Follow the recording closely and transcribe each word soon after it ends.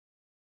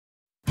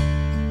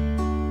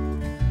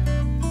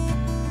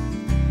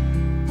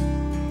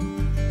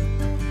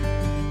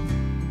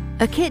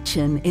A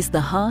kitchen is the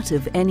heart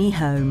of any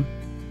home.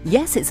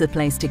 Yes, it's a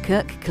place to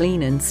cook,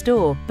 clean and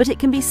store, but it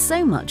can be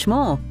so much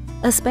more.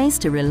 A space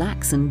to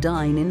relax and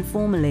dine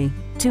informally,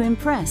 to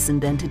impress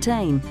and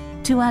entertain,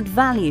 to add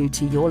value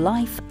to your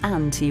life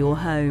and to your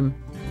home.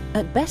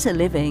 At Betta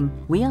Living,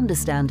 we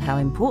understand how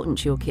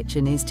important your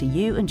kitchen is to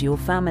you and your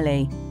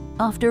family.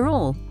 After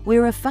all,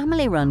 we're a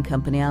family-run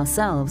company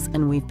ourselves,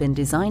 and we've been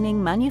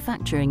designing,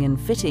 manufacturing and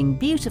fitting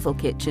beautiful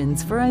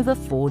kitchens for over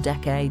 4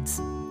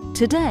 decades.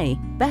 Today,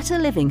 Betta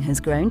Living has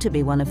grown to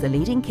be one of the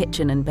leading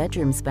kitchen and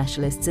bedroom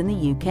specialists in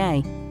the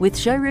UK, with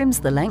showrooms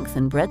the length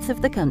and breadth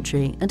of the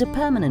country and a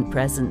permanent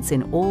presence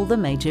in all the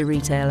major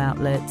retail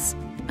outlets.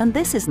 And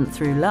this isn't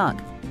through luck.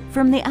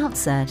 From the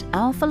outset,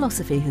 our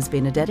philosophy has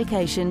been a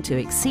dedication to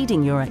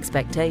exceeding your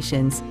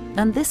expectations,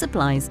 and this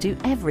applies to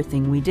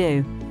everything we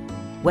do.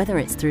 Whether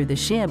it's through the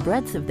sheer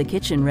breadth of the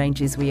kitchen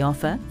ranges we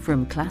offer,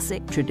 from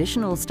classic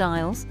traditional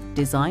styles,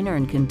 designer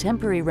and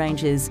contemporary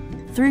ranges,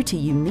 through to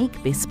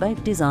unique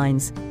bespoke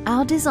designs,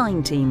 our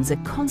design teams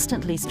are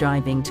constantly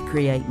striving to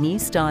create new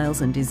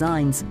styles and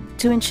designs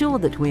to ensure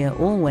that we are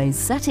always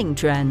setting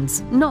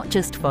trends, not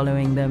just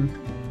following them.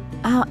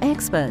 Our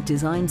expert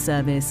design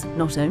service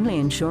not only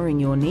ensuring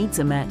your needs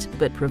are met,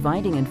 but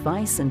providing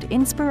advice and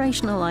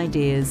inspirational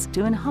ideas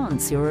to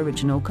enhance your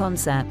original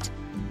concept.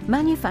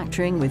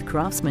 Manufacturing with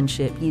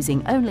craftsmanship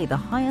using only the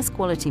highest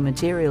quality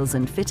materials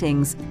and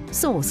fittings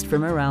sourced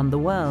from around the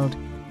world.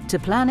 To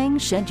planning,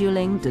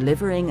 scheduling,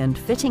 delivering and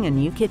fitting a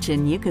new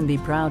kitchen you can be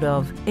proud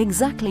of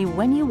exactly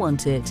when you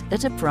want it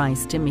at a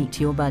price to meet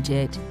your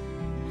budget.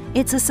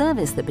 It's a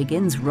service that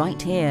begins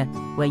right here,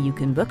 where you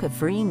can book a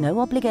free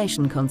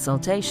no-obligation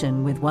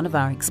consultation with one of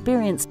our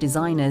experienced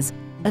designers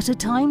at a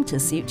time to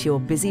suit your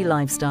busy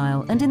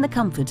lifestyle and in the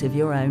comfort of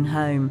your own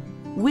home.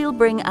 We'll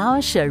bring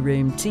our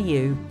showroom to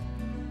you.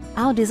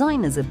 Our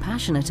designers are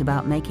passionate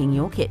about making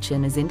your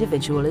kitchen as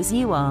individual as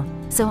you are,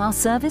 so our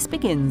service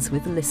begins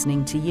with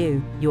listening to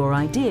you, your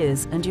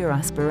ideas and your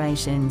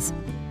aspirations.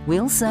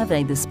 We'll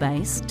survey the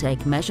space,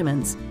 take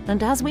measurements,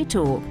 and as we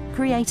talk,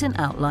 create an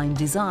outline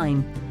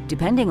design.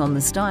 Depending on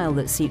the style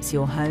that suits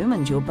your home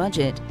and your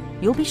budget,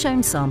 you'll be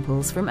shown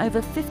samples from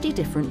over 50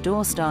 different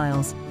door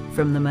styles,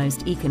 from the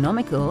most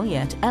economical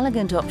yet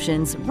elegant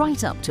options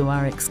right up to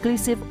our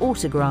exclusive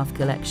autograph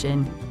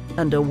collection,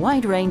 and a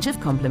wide range of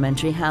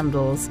complementary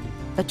handles.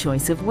 A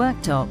choice of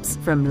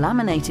worktops, from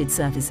laminated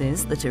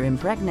surfaces that are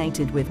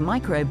impregnated with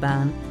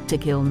microban to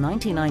kill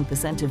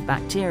 99% of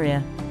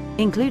bacteria,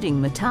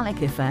 including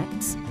metallic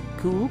effects,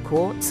 cool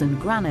quartz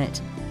and granite,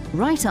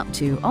 right up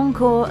to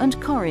Encore and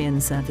Corian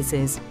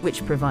surfaces,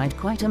 which provide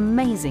quite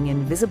amazing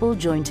invisible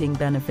jointing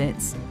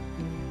benefits.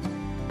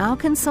 Our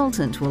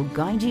consultant will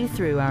guide you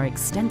through our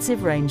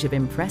extensive range of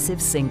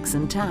impressive sinks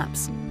and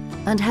taps,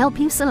 and help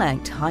you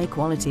select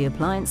high-quality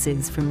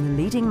appliances from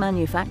the leading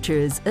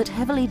manufacturers at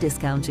heavily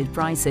discounted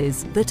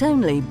prices that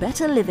only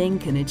Betta Living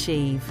can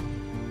achieve.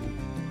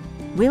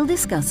 We'll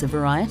discuss a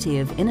variety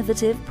of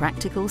innovative,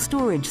 practical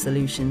storage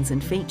solutions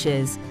and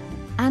features,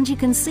 and you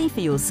can see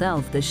for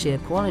yourself the sheer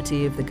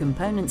quality of the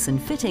components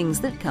and fittings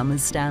that come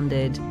as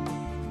standard.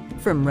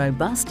 From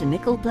robust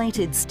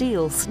nickel-plated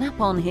steel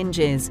snap-on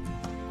hinges,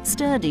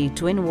 sturdy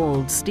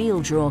twin-walled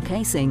steel drawer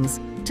casings,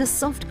 to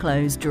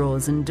soft-close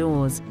drawers and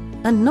doors,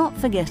 and not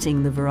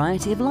forgetting the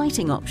variety of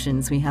lighting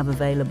options we have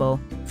available,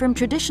 from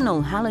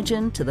traditional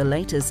halogen to the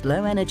latest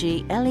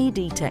low-energy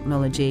LED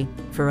technology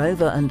for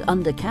over and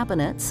under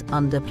cabinets,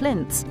 under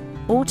plinths,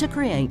 or to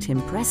create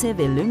impressive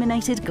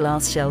illuminated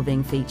glass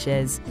shelving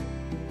features.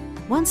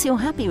 Once you're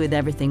happy with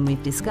everything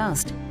we've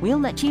discussed, we'll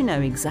let you know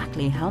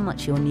exactly how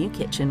much your new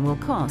kitchen will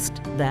cost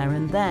there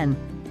and then.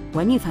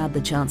 When you've had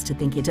the chance to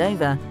think it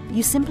over,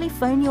 you simply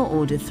phone your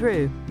order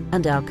through,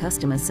 and our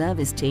customer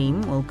service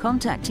team will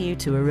contact you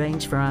to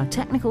arrange for our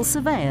technical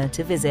surveyor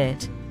to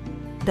visit.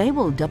 They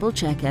will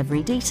double-check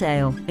every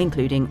detail,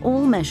 including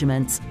all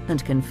measurements,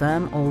 and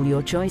confirm all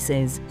your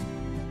choices.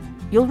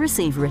 You'll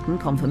receive written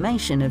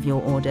confirmation of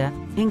your order,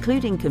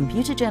 including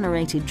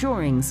computer-generated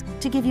drawings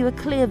to give you a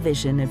clear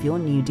vision of your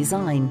new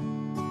design.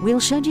 We'll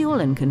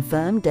schedule and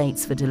confirm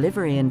dates for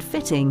delivery and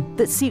fitting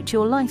that suit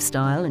your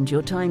lifestyle and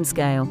your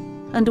timescale.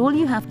 And all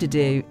you have to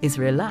do is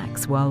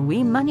relax while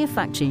we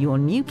manufacture your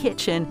new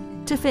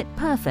kitchen to fit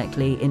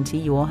perfectly into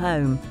your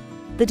home.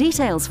 The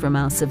details from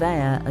our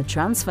surveyor are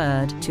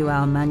transferred to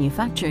our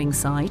manufacturing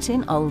site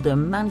in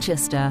Oldham,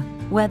 Manchester,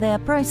 where they are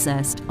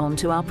processed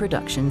onto our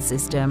production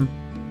system.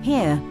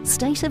 Here,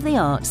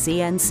 state-of-the-art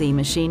CNC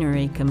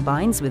machinery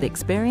combines with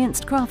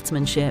experienced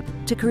craftsmanship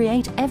to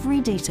create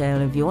every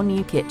detail of your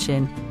new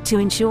kitchen to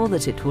ensure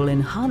that it will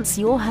enhance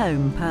your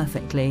home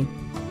perfectly.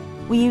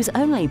 We use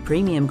only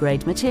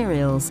premium-grade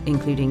materials,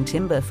 including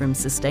timber from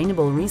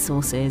sustainable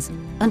resources,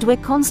 and we're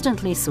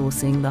constantly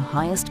sourcing the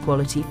highest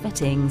quality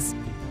fittings.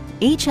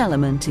 Each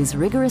element is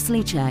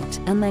rigorously checked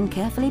and then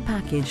carefully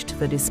packaged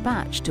for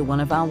dispatch to one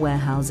of our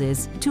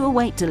warehouses to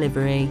await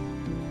delivery.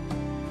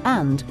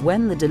 And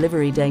when the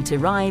delivery date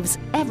arrives,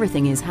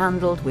 everything is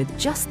handled with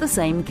just the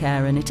same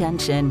care and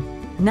attention.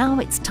 Now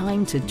it's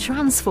time to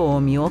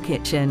transform your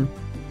kitchen.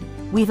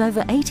 We've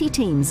over 80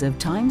 teams of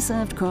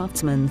time-served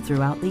craftsmen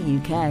throughout the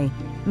UK,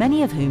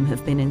 many of whom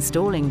have been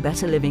installing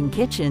Betta Living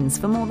kitchens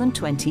for more than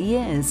 20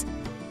 years.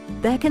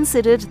 They're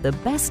considered the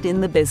best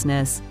in the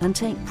business and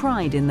take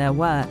pride in their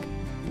work.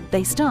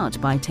 They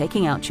start by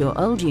taking out your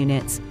old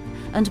units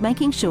and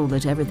making sure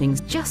that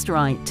everything's just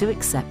right to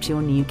accept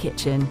your new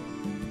kitchen.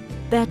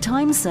 They're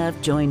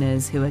time-served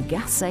joiners who are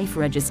gas-safe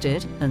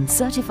registered and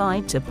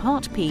certified to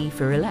Part P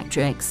for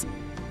electrics,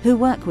 who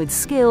work with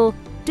skill,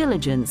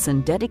 diligence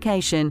and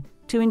dedication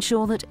to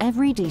ensure that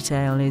every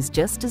detail is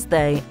just as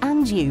they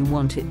and you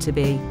want it to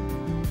be.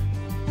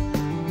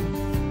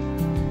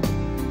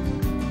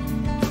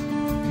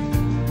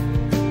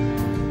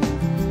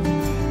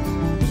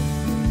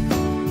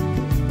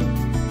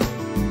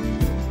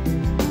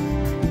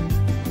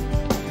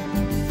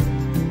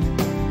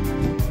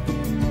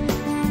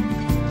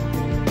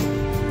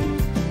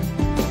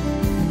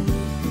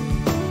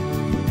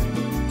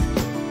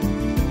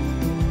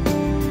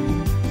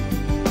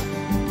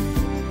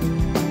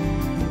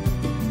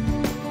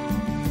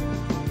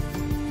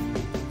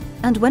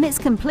 And when it's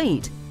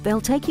complete, they'll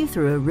take you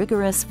through a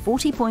rigorous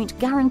 40-point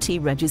guarantee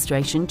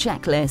registration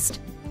checklist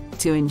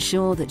to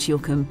ensure that you're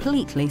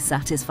completely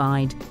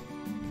satisfied,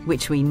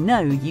 which we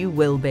know you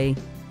will be.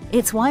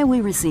 It's why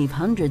we receive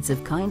hundreds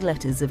of kind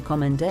letters of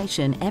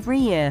commendation every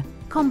year,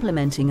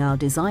 complimenting our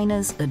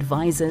designers,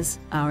 advisors,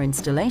 our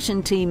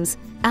installation teams,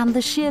 and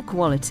the sheer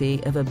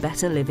quality of a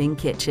Betta Living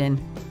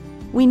kitchen.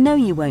 We know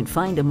you won't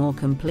find a more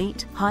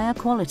complete, higher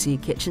quality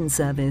kitchen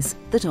service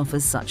that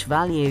offers such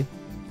value.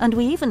 And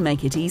we even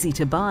make it easy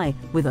to buy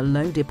with a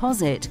low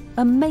deposit,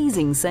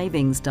 amazing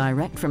savings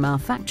direct from our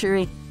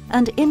factory,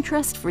 and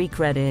interest-free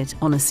credit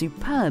on a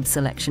superb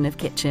selection of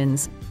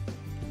kitchens.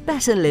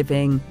 Betta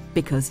Living,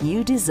 because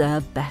you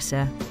deserve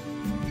better.